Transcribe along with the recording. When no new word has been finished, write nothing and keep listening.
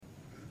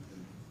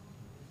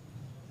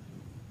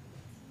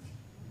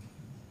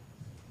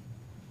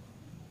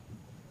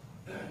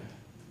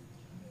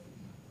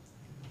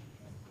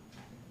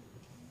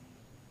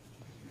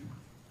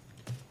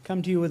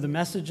come to you with a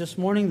message this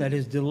morning that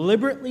is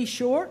deliberately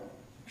short,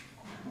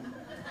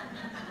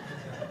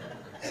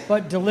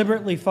 but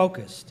deliberately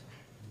focused.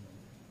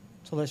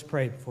 So let's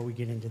pray before we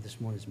get into this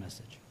morning's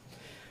message.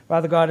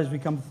 Father God, as we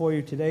come before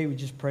you today, we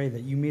just pray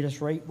that you meet us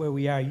right where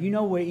we are. You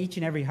know where each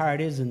and every heart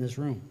is in this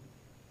room.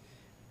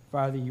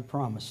 Father, you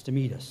promise to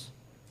meet us.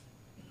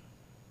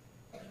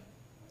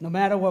 No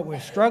matter what we're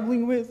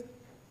struggling with,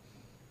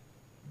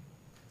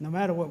 no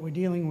matter what we're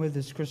dealing with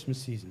this Christmas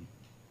season.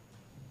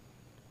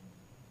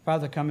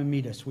 Father, come and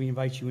meet us. We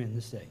invite you in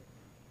this day.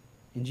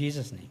 In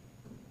Jesus' name,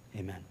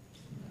 amen.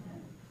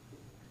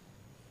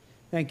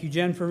 Thank you,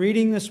 Jen, for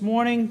reading this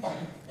morning.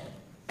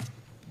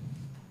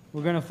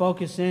 We're going to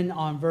focus in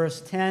on verse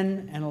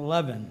 10 and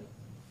 11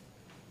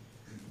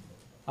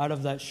 out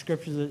of that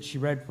scripture that she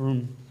read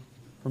from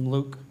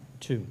Luke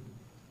 2.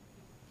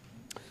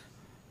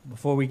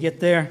 Before we get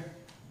there,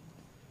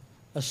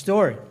 a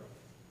story.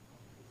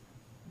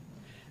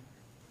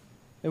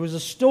 There was a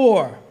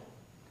store,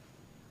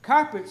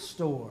 carpet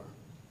store,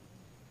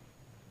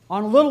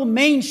 on a little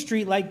main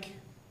street like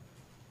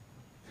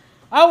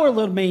our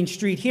little main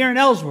street here in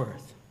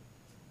Ellsworth.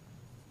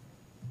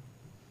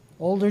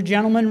 Older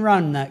gentleman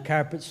run that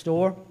carpet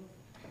store.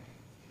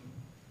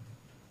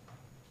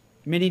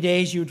 Many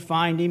days you'd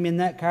find him in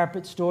that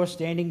carpet store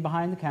standing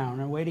behind the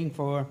counter waiting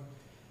for a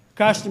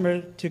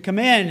customer to come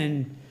in.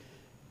 And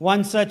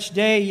one such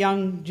day, a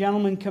young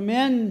gentleman come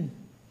in.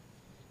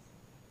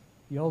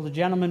 The older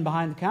gentleman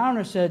behind the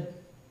counter said,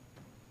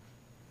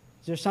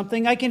 "Is there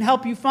something I can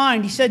help you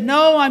find?" He said,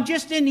 "No, I'm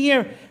just in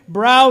here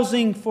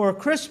browsing for a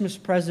Christmas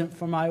present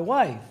for my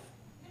wife."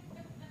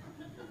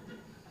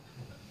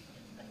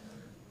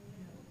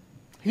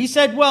 He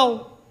said,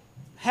 "Well,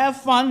 have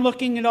fun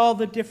looking at all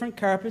the different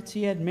carpets."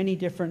 He had many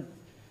different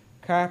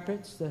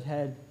carpets that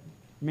had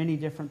many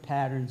different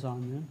patterns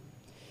on them.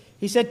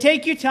 He said,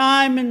 "Take your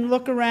time and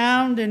look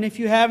around, and if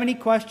you have any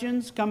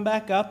questions, come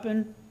back up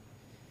and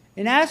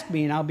ask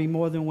me, and I'll be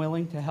more than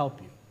willing to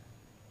help you."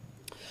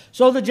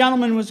 So the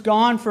gentleman was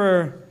gone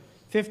for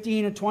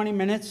 15 or 20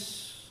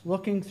 minutes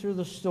looking through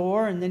the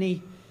store, and then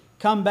he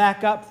come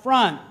back up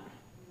front.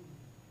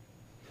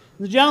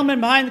 The gentleman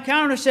behind the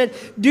counter said,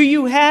 "Do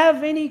you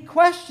have any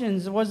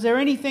questions? Was there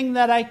anything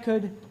that I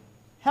could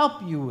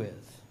help you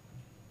with?"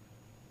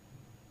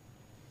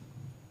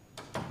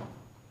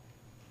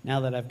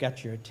 Now that I've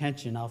got your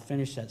attention, I'll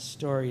finish that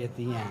story at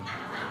the end.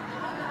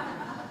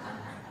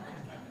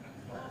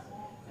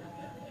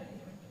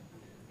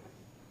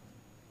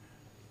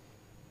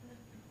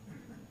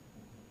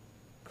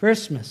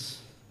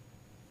 Christmas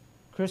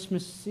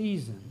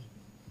season.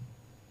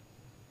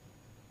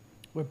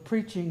 We're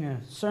preaching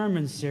a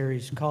sermon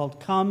series called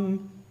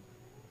Come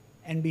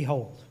and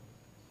Behold.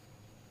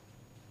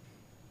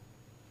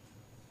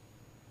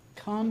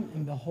 Come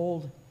and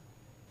behold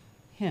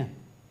Him.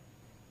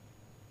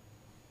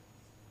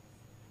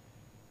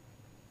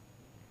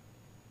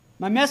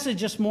 My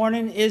message this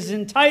morning is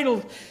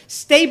entitled,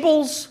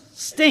 Stables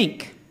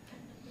Stink.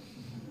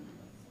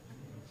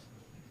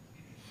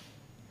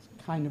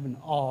 It's kind of an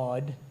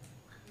odd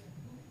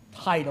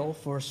title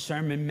for a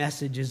sermon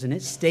message, isn't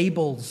it?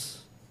 Stables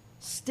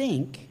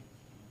stink.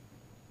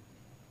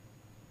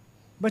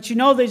 But you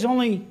know, there's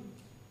only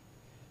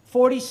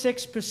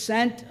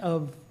 46%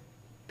 of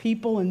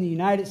people in the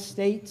United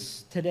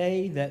States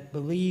today that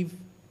believe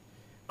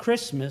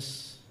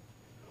Christmas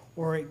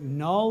or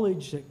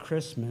acknowledge that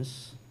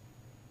Christmas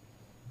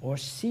or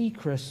see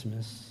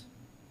Christmas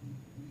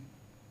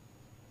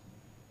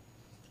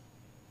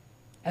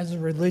as a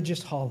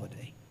religious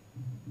holiday.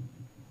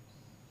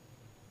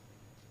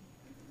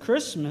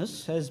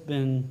 Christmas has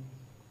been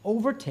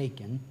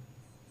overtaken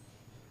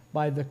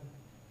by the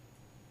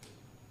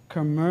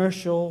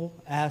commercial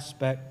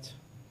aspect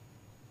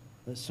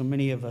that so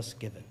many of us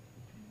give it.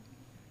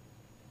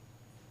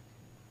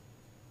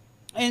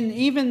 And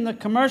even the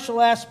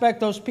commercial aspect,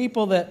 those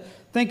people that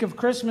think of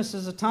Christmas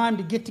as a time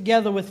to get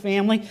together with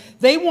family,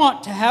 they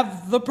want to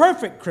have the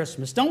perfect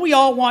Christmas. Don't we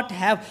all want to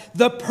have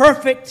the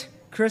perfect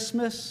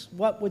Christmas?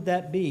 What would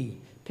that be?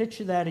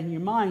 Picture that in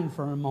your mind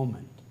for a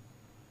moment.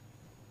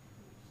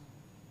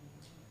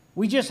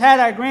 We just had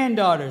our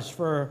granddaughters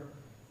for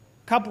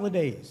a couple of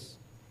days.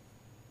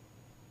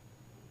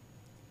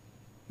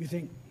 You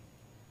think,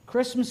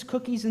 Christmas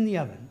cookies in the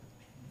oven,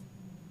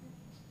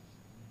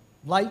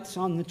 lights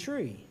on the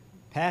tree,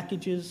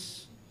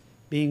 packages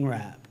being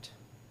wrapped,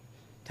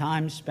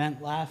 time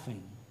spent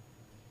laughing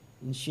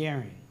and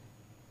sharing.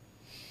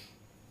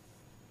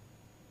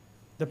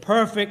 The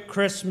perfect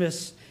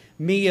Christmas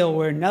meal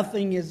where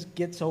nothing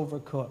gets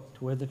overcooked,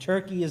 where the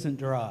turkey isn't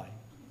dry,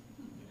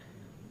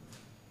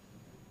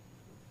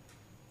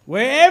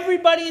 where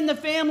everybody in the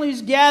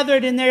family's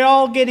gathered and they're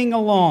all getting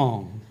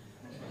along.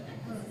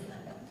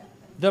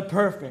 The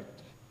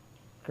perfect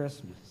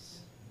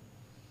Christmas.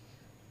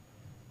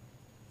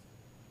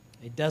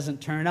 It doesn't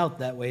turn out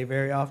that way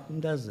very often,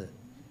 does it?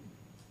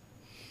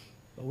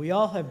 But we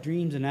all have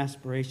dreams and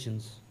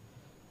aspirations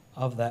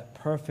of that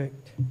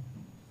perfect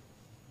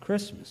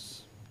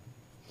Christmas.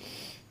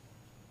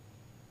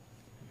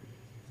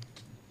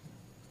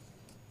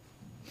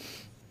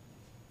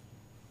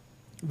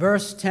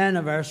 Verse 10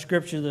 of our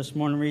scripture this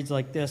morning reads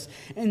like this.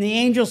 And the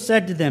angel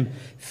said to them,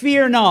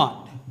 "Fear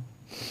not."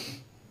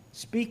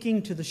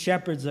 Speaking to the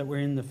shepherds that were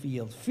in the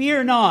field.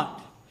 "Fear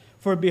not,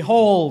 for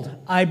behold,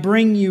 I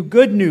bring you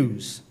good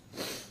news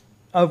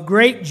of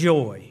great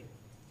joy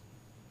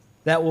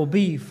that will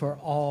be for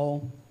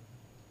all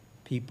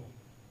people."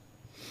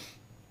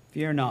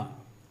 Fear not,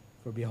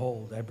 for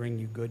behold, I bring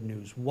you good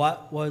news.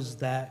 What was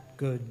that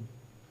good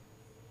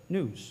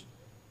news?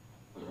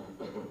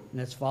 And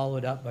it's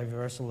followed up by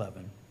verse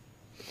 11.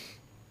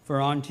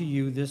 For unto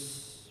you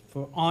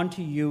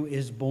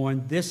is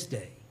born this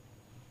day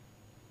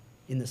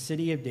in the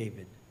city of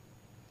David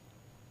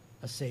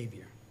a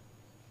Savior,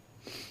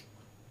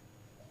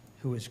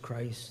 who is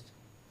Christ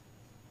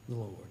the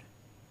Lord.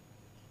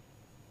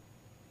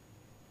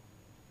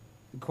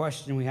 The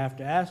question we have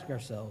to ask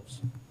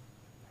ourselves,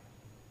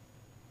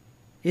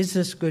 is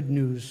this good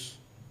news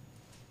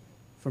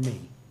for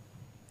me?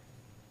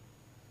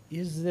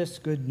 Is this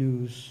good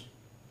news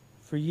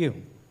for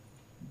you?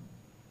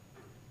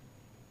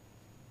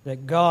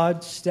 That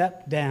God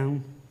stepped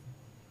down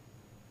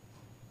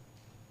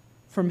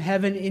from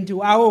heaven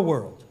into our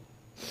world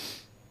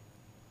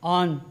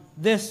on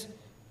this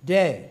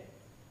day.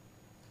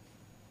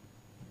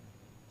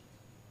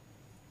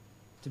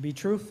 To be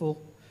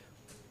truthful,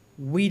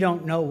 we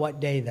don't know what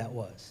day that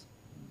was.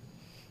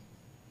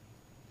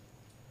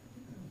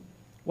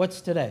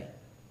 What's today?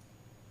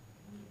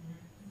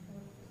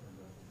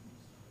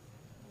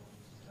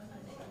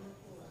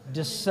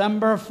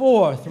 December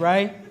 4th,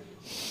 right?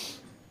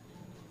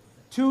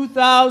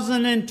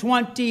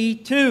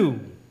 2022.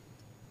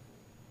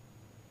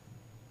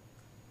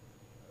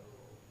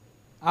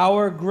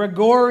 Our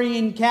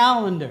Gregorian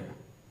calendar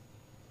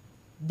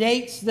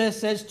dates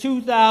this as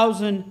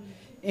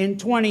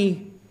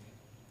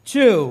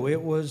 2022.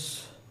 It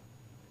was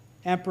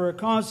Emperor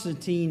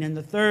Constantine in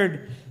the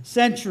 3rd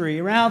century,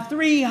 around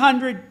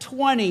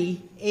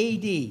 320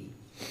 AD,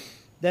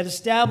 that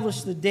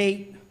established the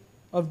date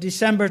of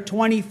December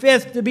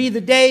 25th to be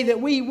the day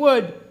that we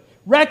would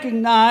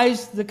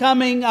recognize the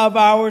coming of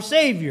our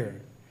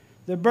Savior,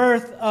 the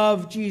birth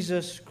of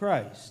Jesus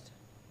Christ.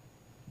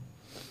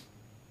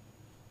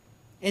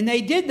 And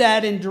they did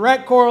that in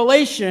direct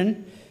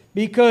correlation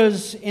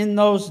because in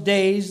those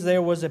days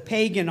there was a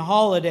pagan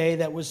holiday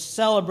that was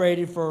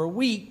celebrated for a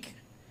week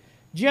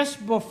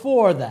just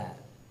before that.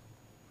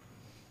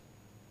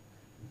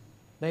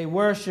 They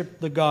worshiped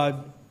the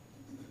god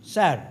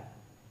Saturn.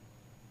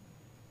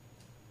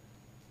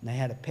 They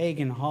had a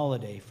pagan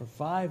holiday for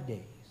 5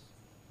 days.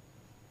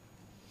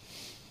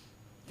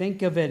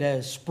 Think of it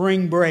as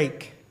spring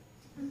break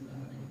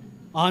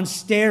on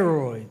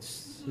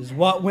steroids is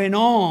what went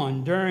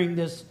on during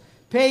this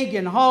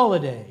pagan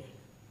holiday.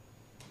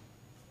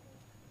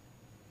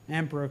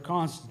 Emperor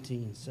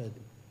Constantine said,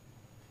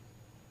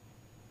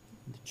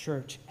 the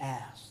church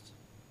asked,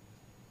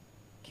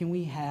 can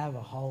we have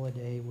a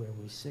holiday where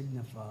we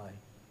signify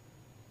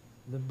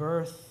the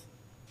birth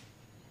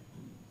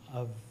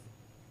of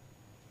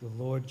the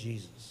Lord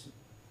Jesus?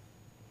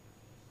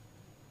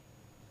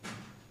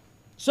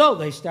 So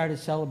they started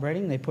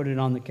celebrating. They put it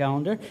on the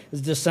calendar.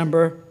 It's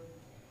December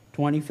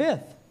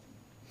 25th.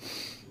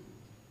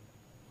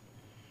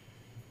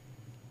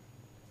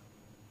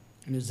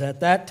 And it's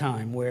at that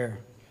time where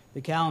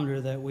the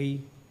calendar that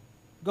we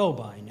go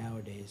by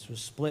nowadays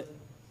was split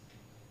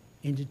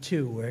into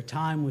two, where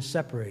time was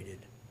separated.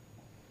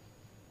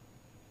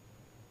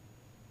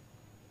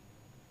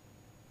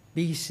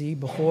 BC,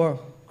 before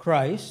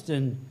Christ,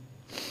 and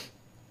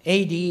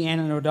AD,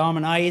 Anno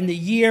Domini, in the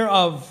year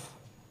of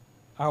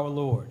our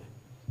Lord.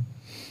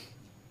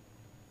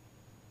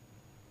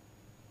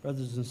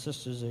 Brothers and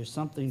sisters, there's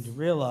something to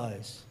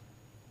realize.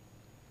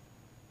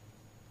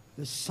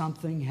 There's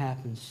something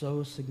happened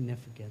so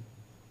significant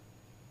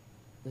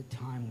that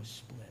time was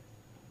split,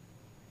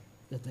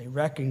 that they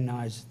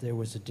recognized that there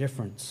was a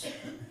difference.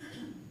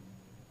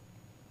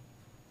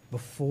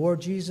 Before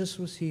Jesus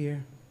was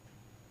here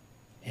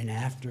and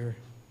after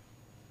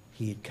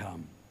he had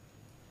come.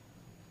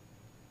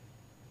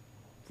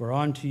 For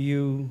unto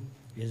you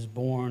is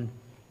born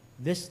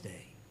this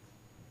day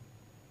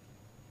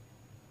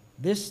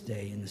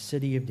in the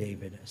city of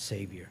David, a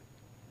Savior,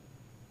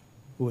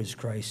 who is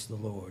Christ the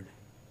Lord.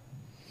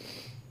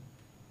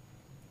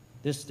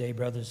 This day,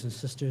 brothers and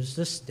sisters,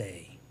 this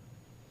day,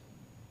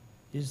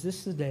 is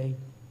this the day?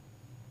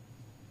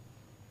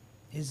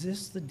 Is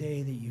this the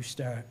day that you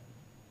start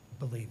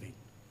believing?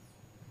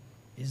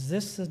 Is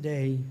this the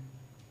day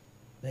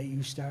that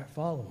you start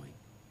following?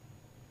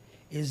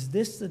 Is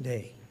this the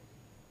day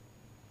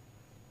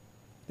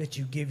that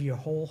you give your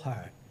whole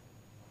heart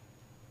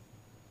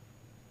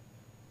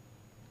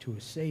to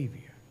a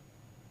Savior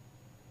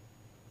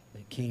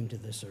that came to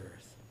this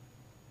earth?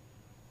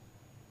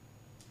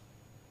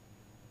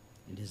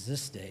 And is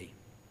this day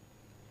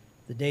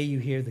the day you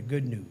hear the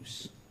good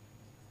news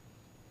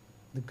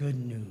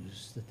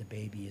that the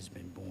baby has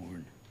been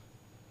born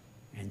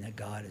and that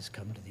God has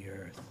come to the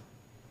earth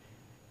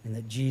and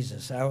that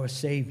Jesus, our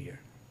Savior,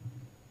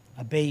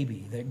 a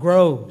baby that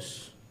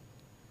grows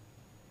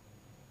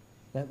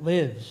that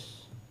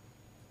lives,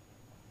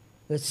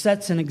 that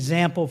sets an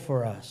example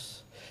for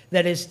us,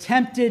 that is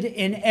tempted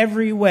in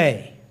every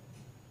way,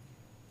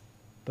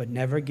 but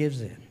never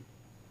gives in,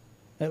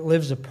 that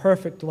lives a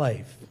perfect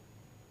life,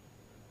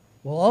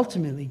 will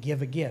ultimately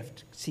give a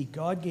gift. See,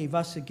 God gave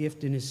us a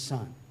gift in His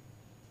Son,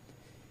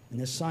 and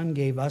the Son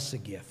gave us a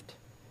gift,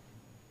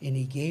 and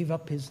He gave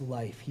up His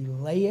life. He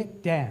laid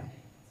it down.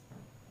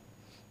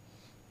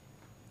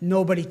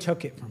 Nobody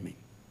took it from Him.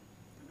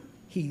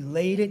 He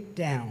laid it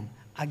down,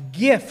 a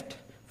gift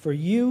for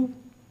you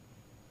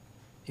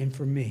and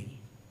for me.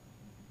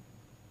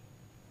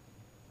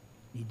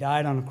 He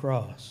died on a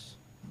cross,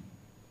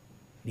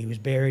 and He was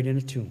buried in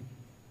a tomb.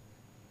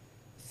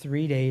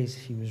 3 days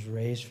He was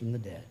raised from the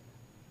dead.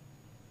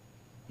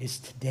 Is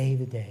today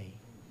the day?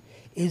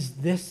 Is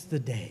this the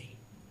day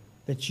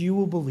that you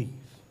will believe,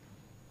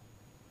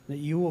 that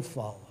you will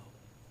follow,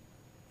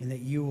 and that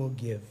you will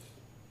give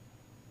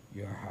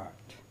your heart?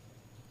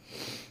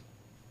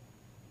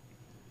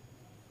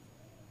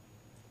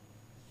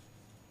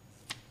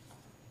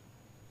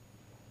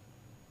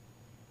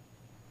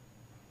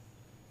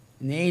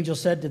 And the angel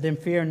said to them,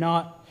 "Fear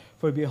not,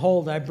 for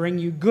behold, I bring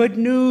you good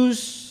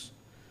news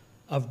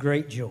of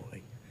great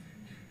joy."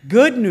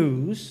 Good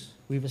news.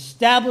 We've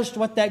established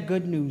what that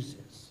good news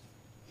is.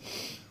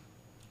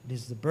 It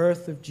is the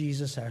birth of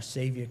Jesus, our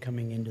Savior,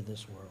 coming into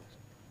this world.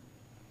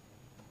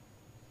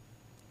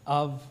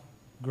 Of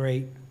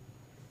great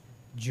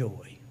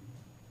joy.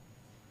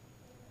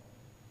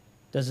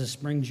 Does this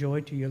bring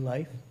joy to your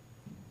life?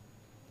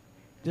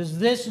 Does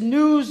this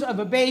news of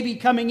a baby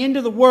coming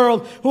into the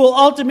world who will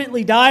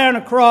ultimately die on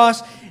a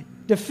cross,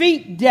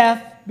 defeat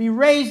death, be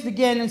raised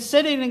again, and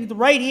sitting at the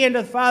right hand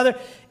of the Father,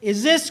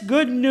 is this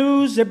good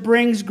news that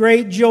brings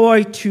great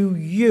joy to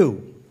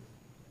you?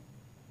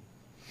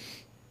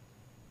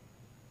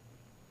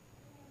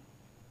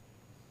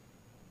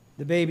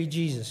 The baby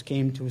Jesus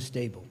came to a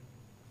stable.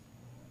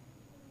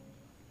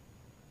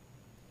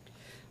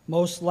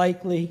 Most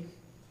likely,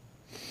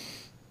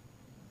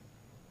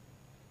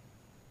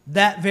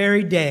 that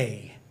very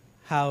day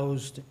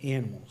housed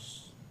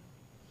animals.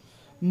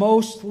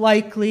 Most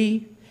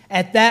likely,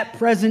 at that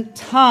present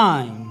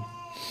time,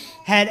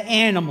 had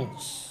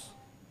animals.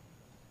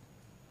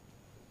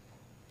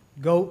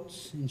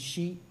 Goats and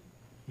sheep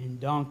and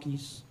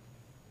donkeys.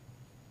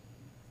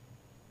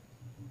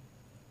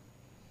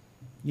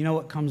 You know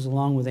what comes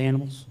along with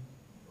animals?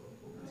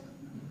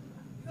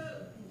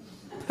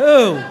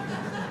 Poo.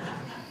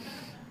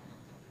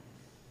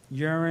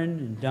 Urine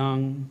and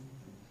dung.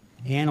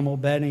 Animal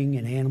bedding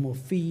and animal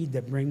feed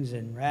that brings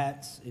in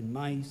rats and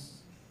mice.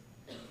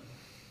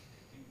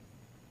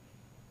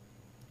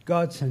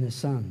 God sent His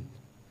Son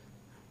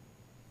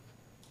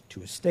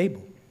to a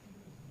stable.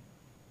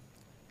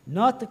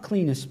 Not the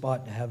cleanest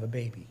spot to have a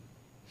baby.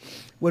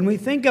 When we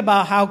think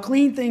about how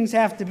clean things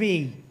have to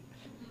be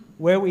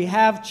where we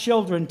have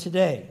children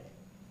today,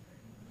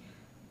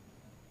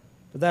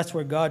 but that's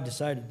where God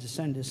decided to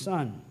send His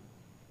Son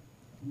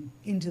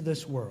into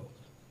this world.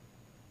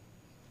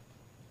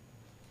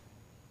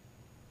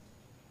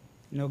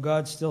 You know,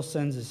 God still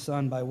sends His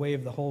Son by way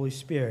of the Holy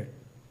Spirit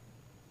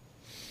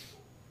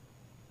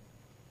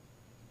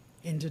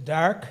into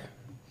dark,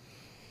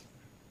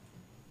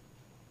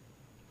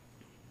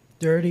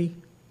 dirty,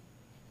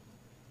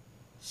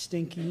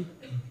 stinky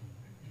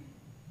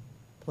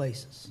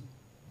places.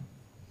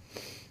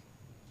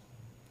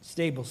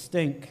 Stables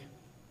stink,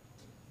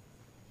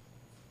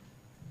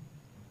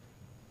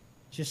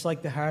 just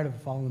like the heart of a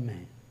fallen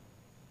man.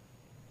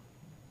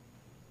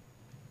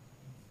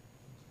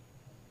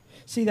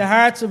 See, the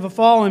hearts of a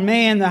fallen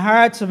man, the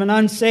hearts of an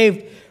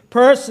unsaved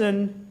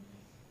person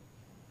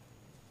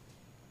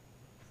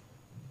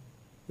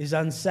is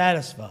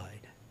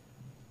unsatisfied.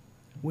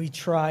 We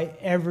try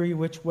every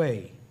which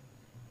way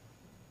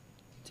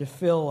to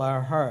fill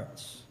our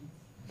hearts.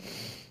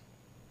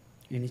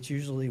 And it's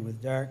usually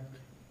with dark,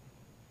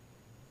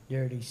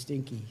 dirty,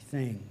 stinky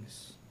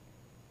things.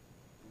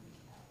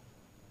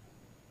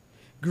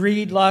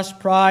 Greed, lust,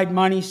 pride,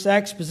 money,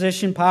 sex,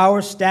 position,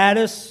 power,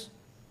 status.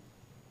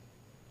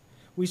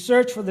 We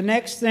search for the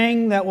next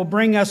thing that will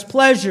bring us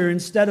pleasure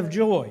instead of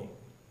joy.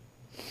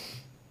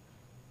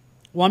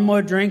 One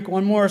more drink,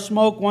 one more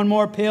smoke, one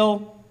more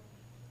pill.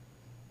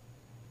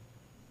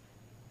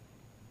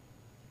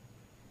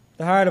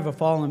 The heart of a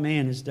fallen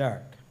man is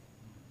dark.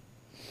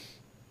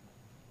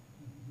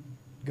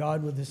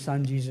 God, with His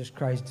Son, Jesus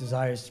Christ,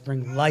 desires to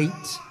bring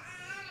light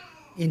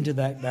into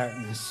that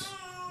darkness.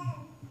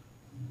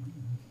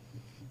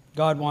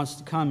 God wants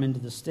to come into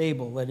the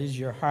stable that is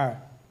your heart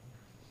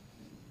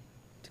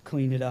to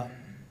clean it up.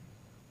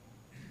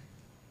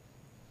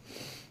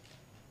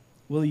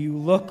 Will you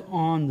look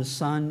on the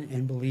Son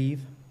and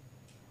believe?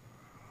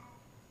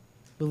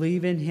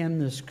 Believe in Him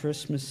this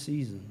Christmas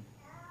season.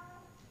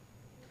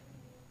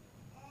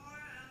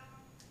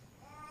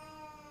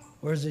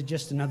 Or is it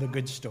just another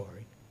good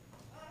story?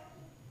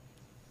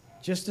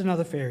 Just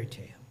another fairy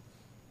tale?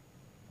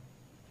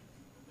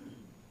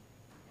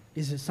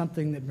 Is it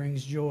something that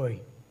brings joy,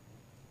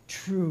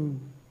 true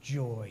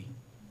joy,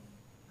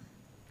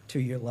 to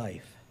your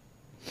life?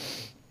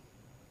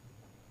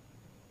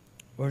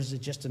 Or is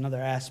it just another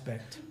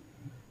aspect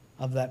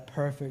of that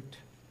perfect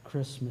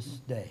Christmas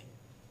day?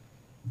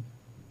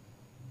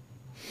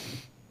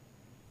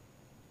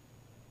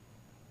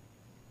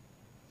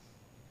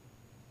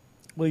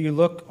 Will you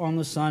look on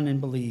the Son and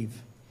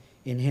believe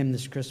in him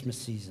this Christmas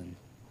season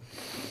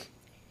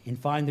and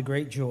find the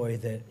great joy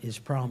that is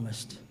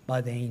promised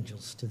by the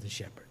angels to the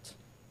shepherds?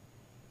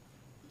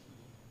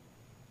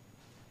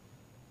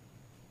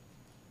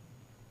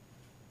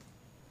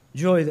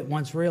 Joy that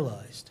once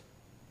realized,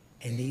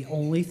 and the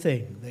only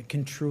thing that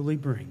can truly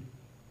bring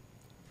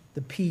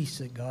the peace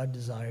that God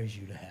desires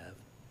you to have.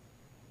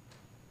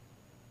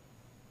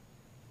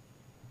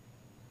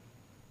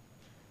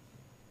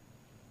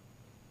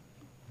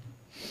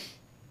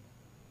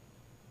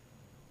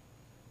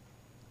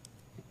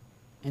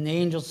 And the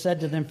angel said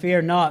to them,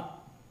 "Fear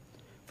not,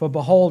 for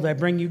behold, I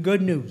bring you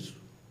good news."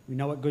 We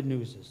know what good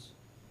news is.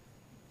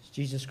 It's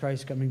Jesus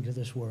Christ coming to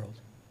this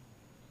world.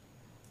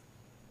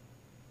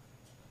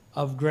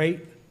 Of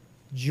great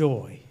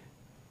joy.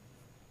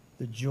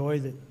 The joy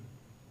that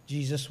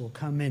Jesus will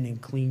come in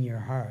and clean your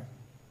heart.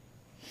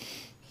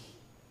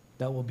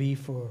 That will be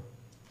for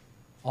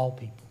all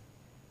people.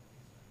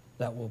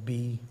 That will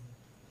be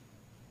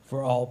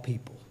for all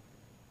people.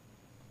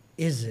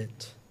 Is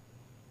it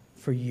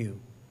for you?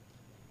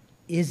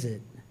 Is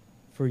it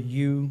for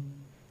you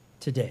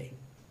today?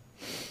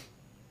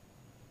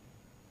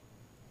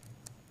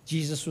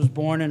 Jesus was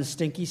born in a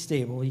stinky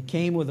stable. He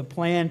came with a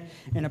plan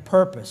and a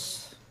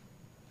purpose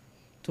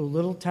to a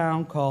little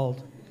town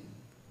called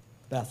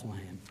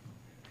Bethlehem.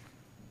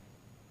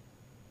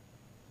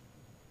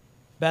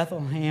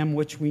 Bethlehem,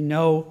 which we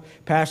know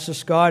Pastor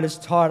Scott has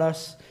taught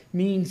us,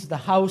 means the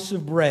house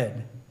of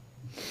bread.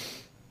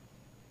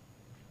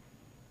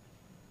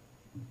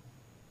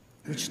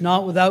 Which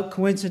not without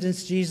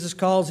coincidence Jesus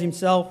calls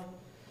himself,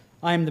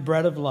 "I am the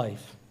bread of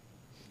life,"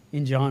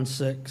 in John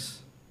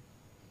 6.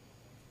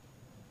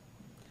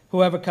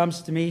 "Whoever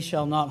comes to me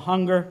shall not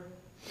hunger,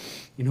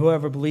 and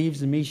whoever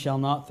believes in me shall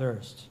not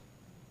thirst.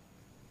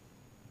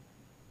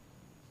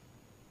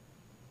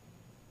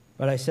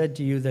 But I said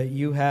to you that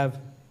you have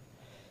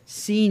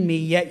seen me,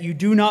 yet you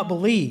do not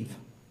believe."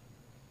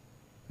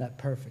 That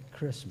perfect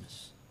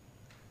Christmas.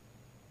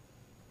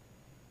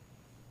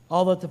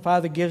 "All that the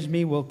Father gives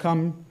me will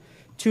come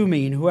to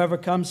me, and whoever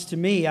comes to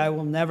me I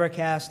will never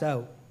cast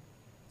out.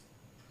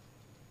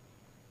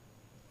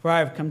 For I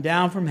have come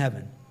down from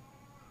heaven.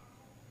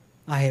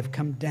 I have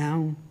come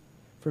down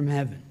from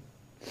heaven,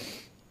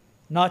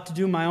 not to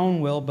do my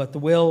own will, but the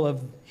will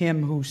of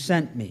him who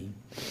sent me.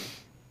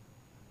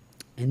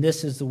 And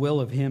this is the will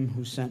of him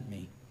who sent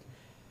me,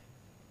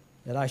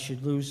 that I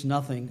should lose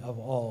nothing of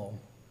all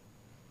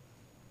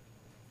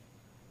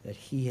that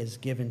he has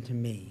given to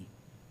me,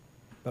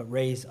 but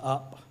raise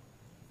up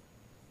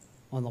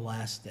on the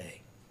last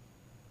day."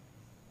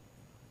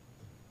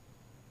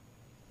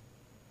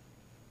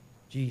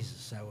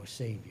 Jesus, our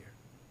Savior,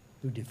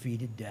 who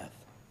defeated death.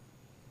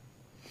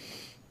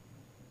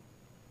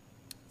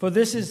 "For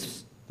this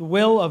is the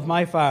will of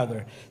my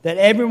Father, that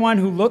everyone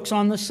who looks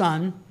on the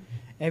Son,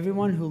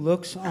 everyone who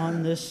looks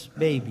on this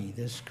baby,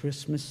 this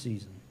Christmas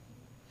season,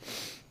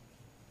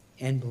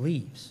 and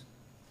believes."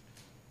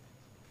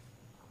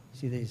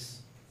 See,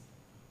 there's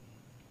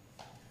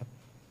a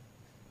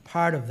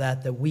part of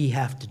that we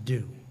have to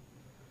do.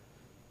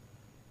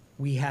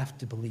 We have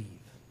to believe.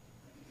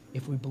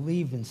 If we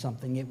believe in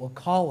something, it will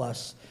call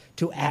us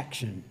to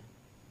action.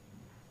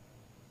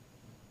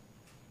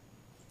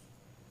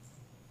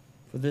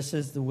 "For this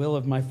is the will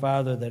of my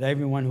Father, that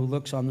everyone who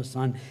looks on the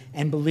Son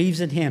and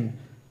believes in him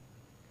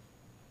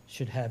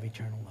should have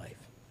eternal life.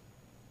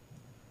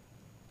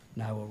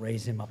 And I will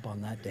raise him up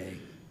on that day,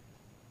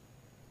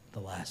 the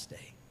last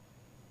day."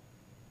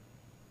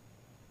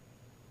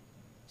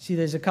 See,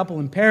 there's a couple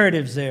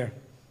imperatives there.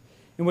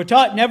 And we're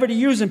taught never to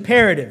use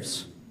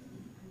imperatives.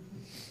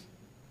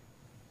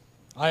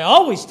 I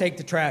always take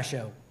the trash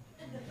out.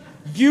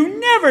 You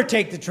never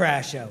take the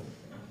trash out.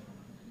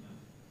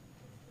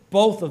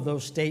 Both of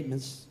those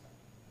statements,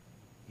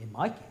 in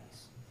my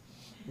case,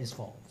 is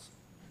false.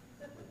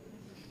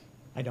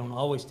 I don't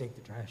always take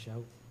the trash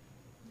out.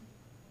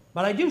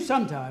 But I do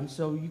sometimes,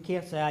 so you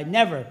can't say I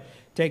never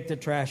take the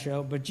trash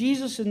out. But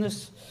Jesus in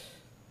this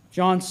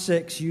John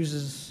 6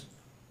 uses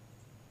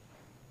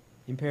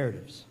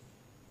imperatives.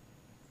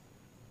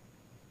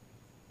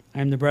 "I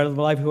am the bread of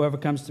life. Whoever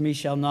comes to me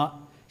shall not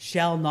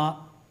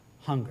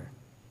hunger.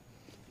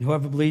 And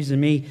whoever believes in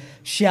me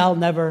shall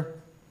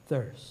never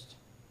thirst."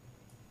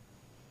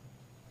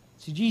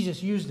 See,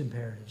 Jesus used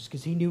imperatives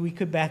because he knew he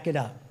could back it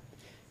up.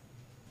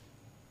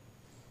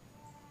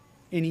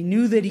 And he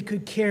knew that he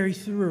could carry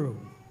through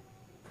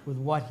with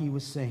what he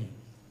was saying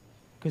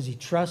because he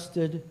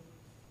trusted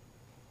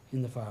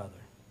in the Father.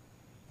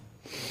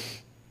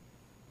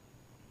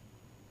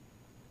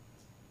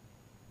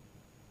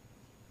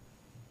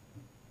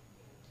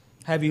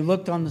 Have you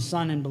looked on the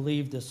Son and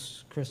believed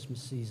this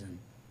Christmas season?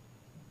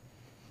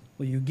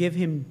 Will you give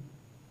him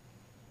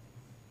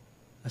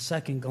a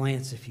second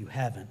glance if you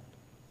haven't?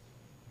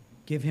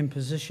 Give him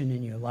position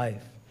in your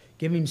life.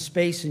 Give him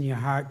space in your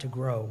heart to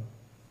grow.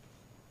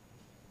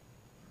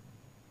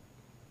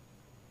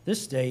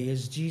 This day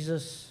is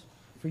Jesus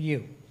for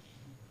you.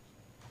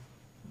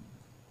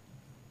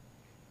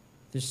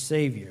 This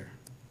Savior.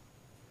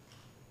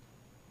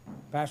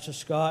 Pastor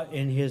Scott,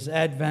 in his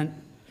Advent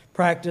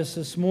practice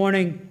this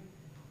morning,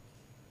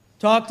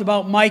 talked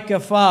about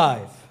Micah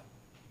 5.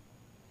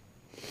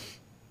 It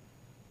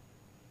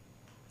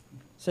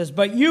says,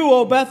 "But you,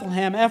 O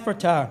Bethlehem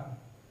Ephratah,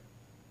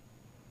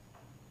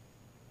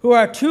 who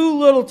are too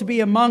little to be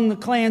among the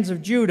clans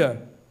of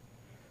Judah,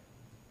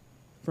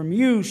 from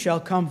you shall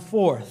come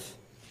forth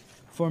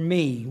for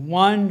me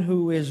one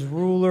who is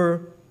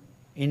ruler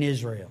in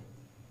Israel."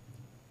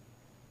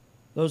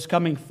 Those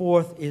coming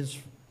forth is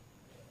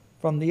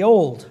from the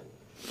old,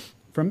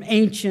 from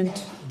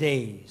ancient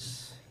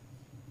days.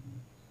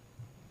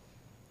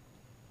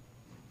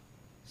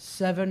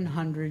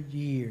 700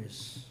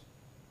 years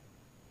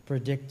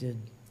predicted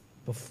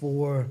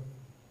before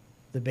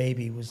the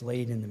baby was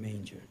laid in the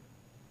manger.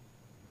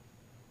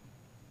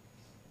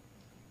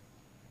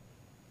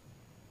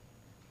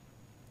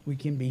 We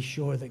can be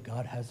sure that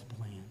God has a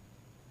plan.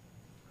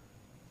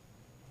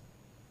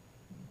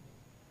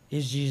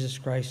 Is Jesus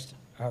Christ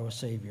our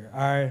Savior?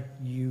 Are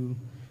you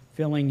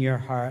filling your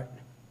heart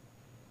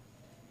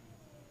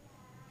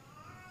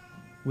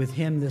with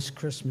him this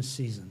Christmas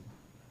season?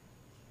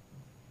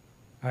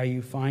 Are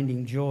you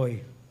finding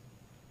joy?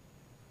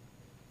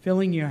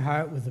 Filling your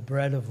heart with the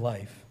bread of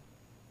life?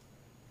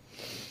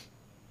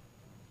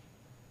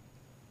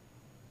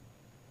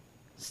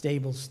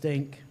 Stables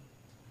stink.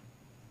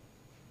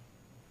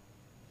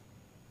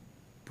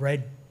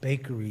 Bread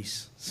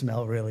bakeries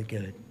smell really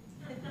good.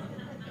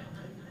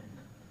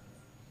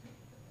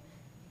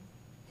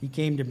 He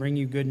came to bring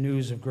you good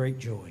news of great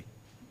joy.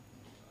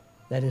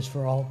 That is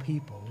for all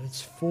people.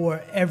 It's for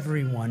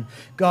everyone.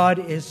 God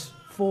is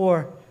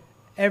for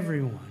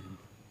everyone.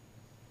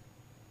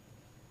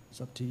 It's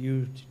up to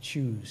you to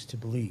choose to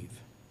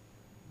believe,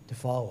 to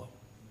follow.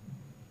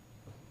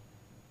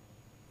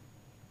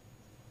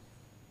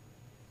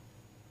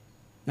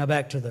 Now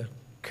back to the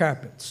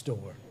carpet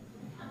store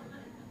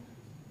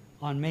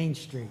on Main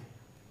Street.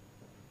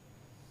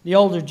 The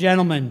older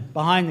gentleman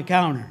behind the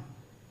counter.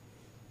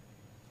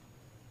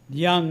 The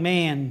young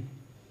man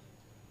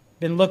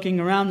been looking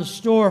around the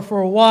store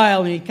for a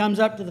while, and he comes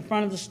up to the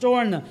front of the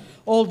store, and the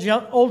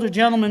older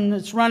gentleman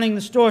that's running the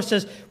store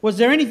says, "Was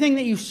there anything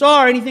that you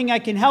saw or anything I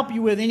can help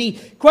you with? Any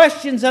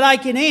questions that I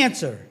can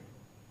answer?"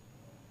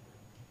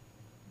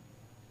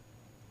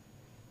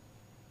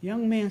 The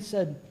young man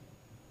said,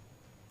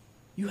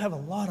 "You have a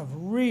lot of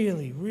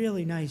really,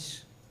 really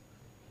nice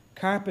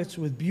carpets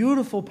with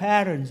beautiful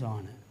patterns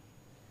on it.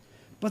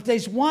 But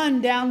there's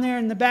one down there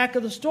in the back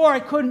of the store,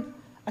 I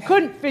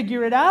couldn't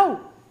figure it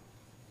out.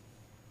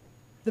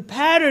 The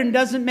pattern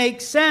doesn't make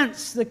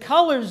sense. The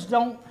colors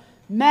don't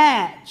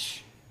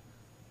match.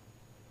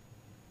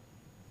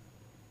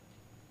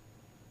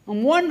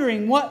 I'm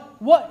wondering,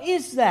 what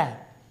is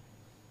that?"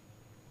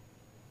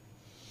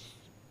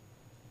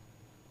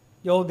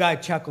 The old guy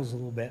chuckles a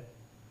little bit.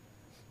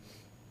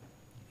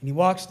 And he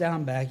walks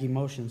down back. He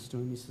motions to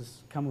him. He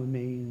says, "Come with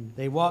me." And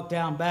they walk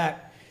down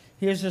back.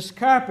 Here's this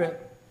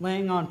carpet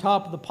laying on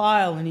top of the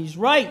pile. And he's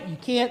right. You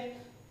can't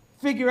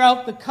figure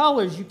out the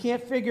colors. You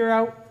can't figure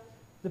out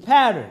the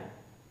pattern.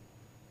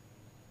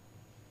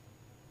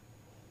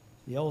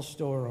 The old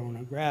store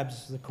owner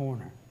grabs the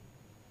corner.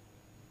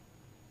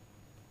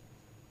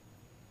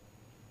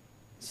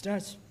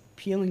 Starts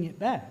peeling it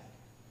back.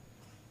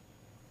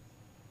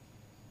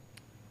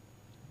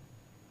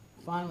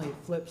 Finally, it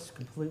flips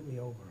completely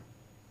over.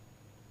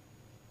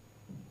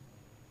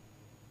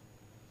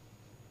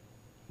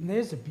 And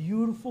there's a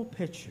beautiful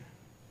picture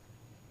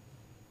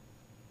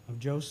of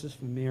Joseph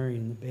and Mary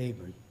and the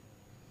baby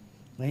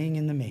laying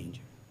in the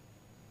manger.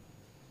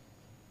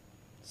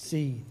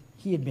 See,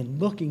 he had been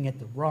looking at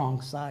the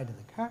wrong side of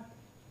the carpet,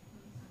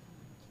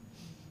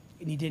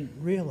 and he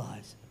didn't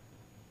realize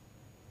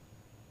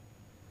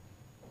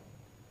it.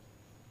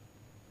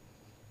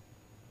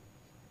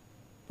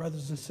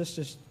 Brothers and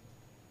sisters,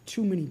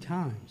 too many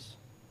times,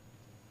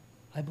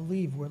 I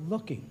believe we're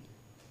looking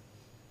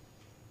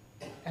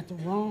at the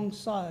wrong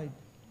side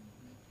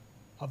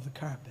of the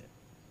carpet.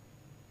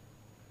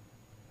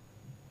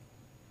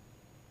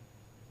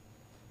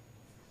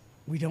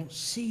 We don't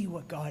see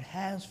what God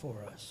has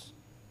for us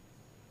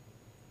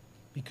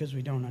because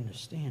we don't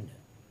understand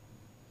it.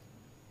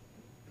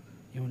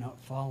 You're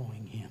not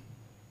following him.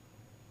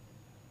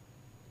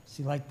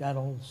 See, like that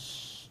old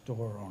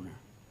store owner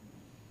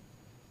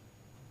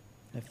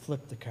that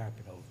flipped the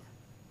carpet over.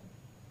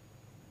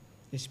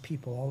 There's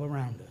people all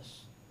around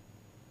us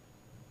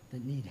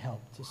that need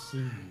help to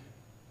see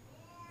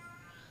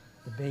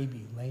the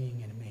baby laying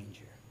in a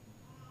manger.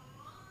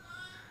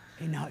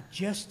 And not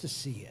just to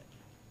see it,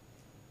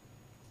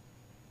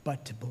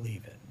 but to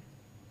believe it.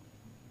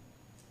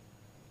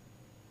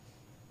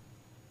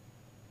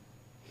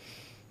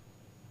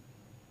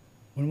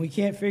 When we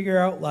can't figure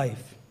out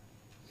life,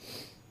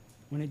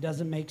 when it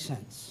doesn't make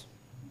sense,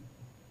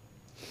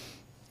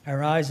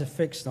 Our eyes are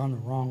fixed on the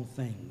wrong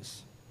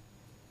things.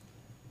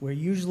 We're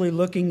usually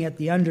looking at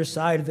the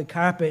underside of the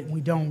carpet and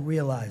we don't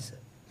realize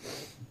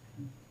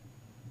it.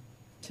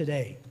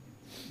 Today,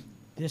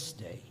 this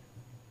day,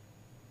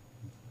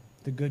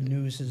 the good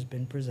news has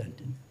been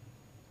presented.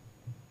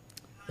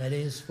 That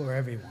is for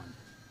everyone.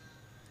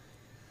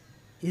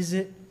 Is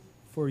it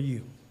for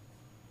you?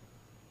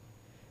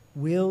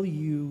 Will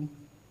you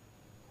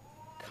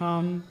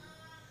come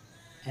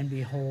and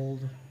behold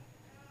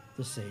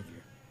the Savior?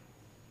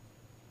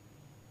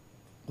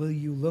 Will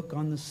you look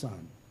on the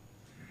Son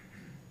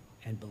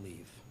and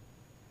believe?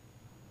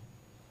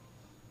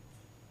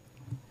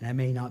 And that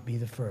may not be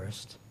the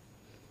first,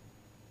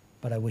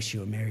 but I wish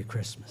you a Merry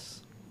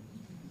Christmas.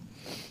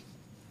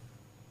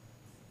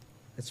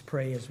 Let's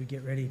pray as we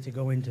get ready to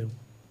go into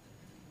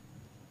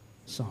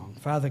song.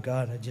 Father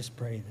God, I just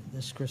pray that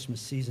this Christmas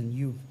season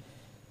you've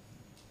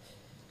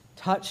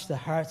touched the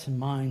hearts and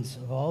minds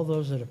of all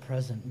those that are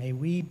present. May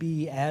we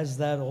be, as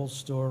that old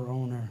store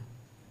owner,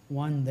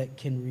 one that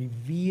can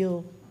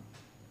reveal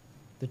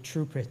the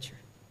true picture.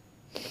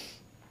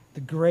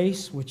 The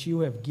grace which you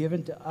have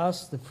given to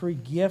us, the free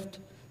gift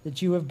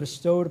that you have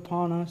bestowed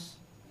upon us,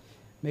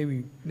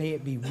 may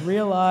it be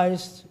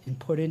realized and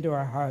put into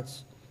our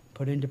hearts,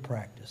 put into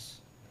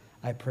practice.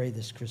 I pray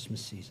this Christmas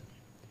season.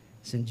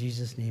 It's in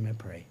Jesus' name I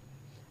pray.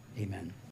 Amen.